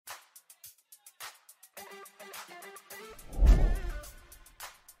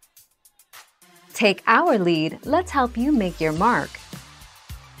Take our lead, let's help you make your mark.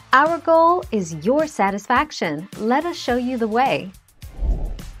 Our goal is your satisfaction. Let us show you the way.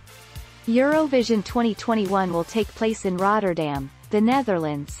 Eurovision 2021 will take place in Rotterdam, the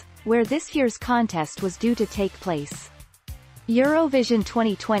Netherlands, where this year's contest was due to take place. Eurovision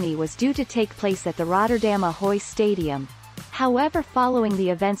 2020 was due to take place at the Rotterdam Ahoy Stadium. However, following the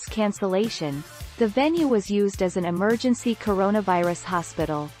event's cancellation, the venue was used as an emergency coronavirus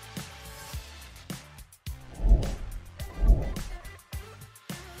hospital.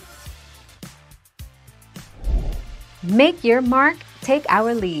 Make your mark, take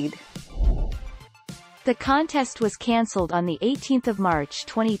our lead. The contest was cancelled on the 18th of March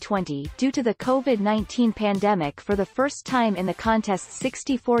 2020 due to the COVID-19 pandemic for the first time in the contest's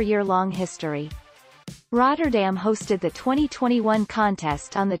 64-year-long history. Rotterdam hosted the 2021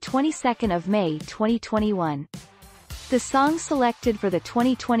 contest on the 22nd of May 2021. The songs selected for the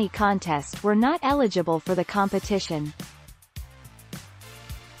 2020 contest were not eligible for the competition.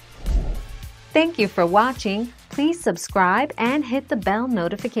 Thank you for watching. Please subscribe and hit the bell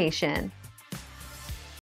notification.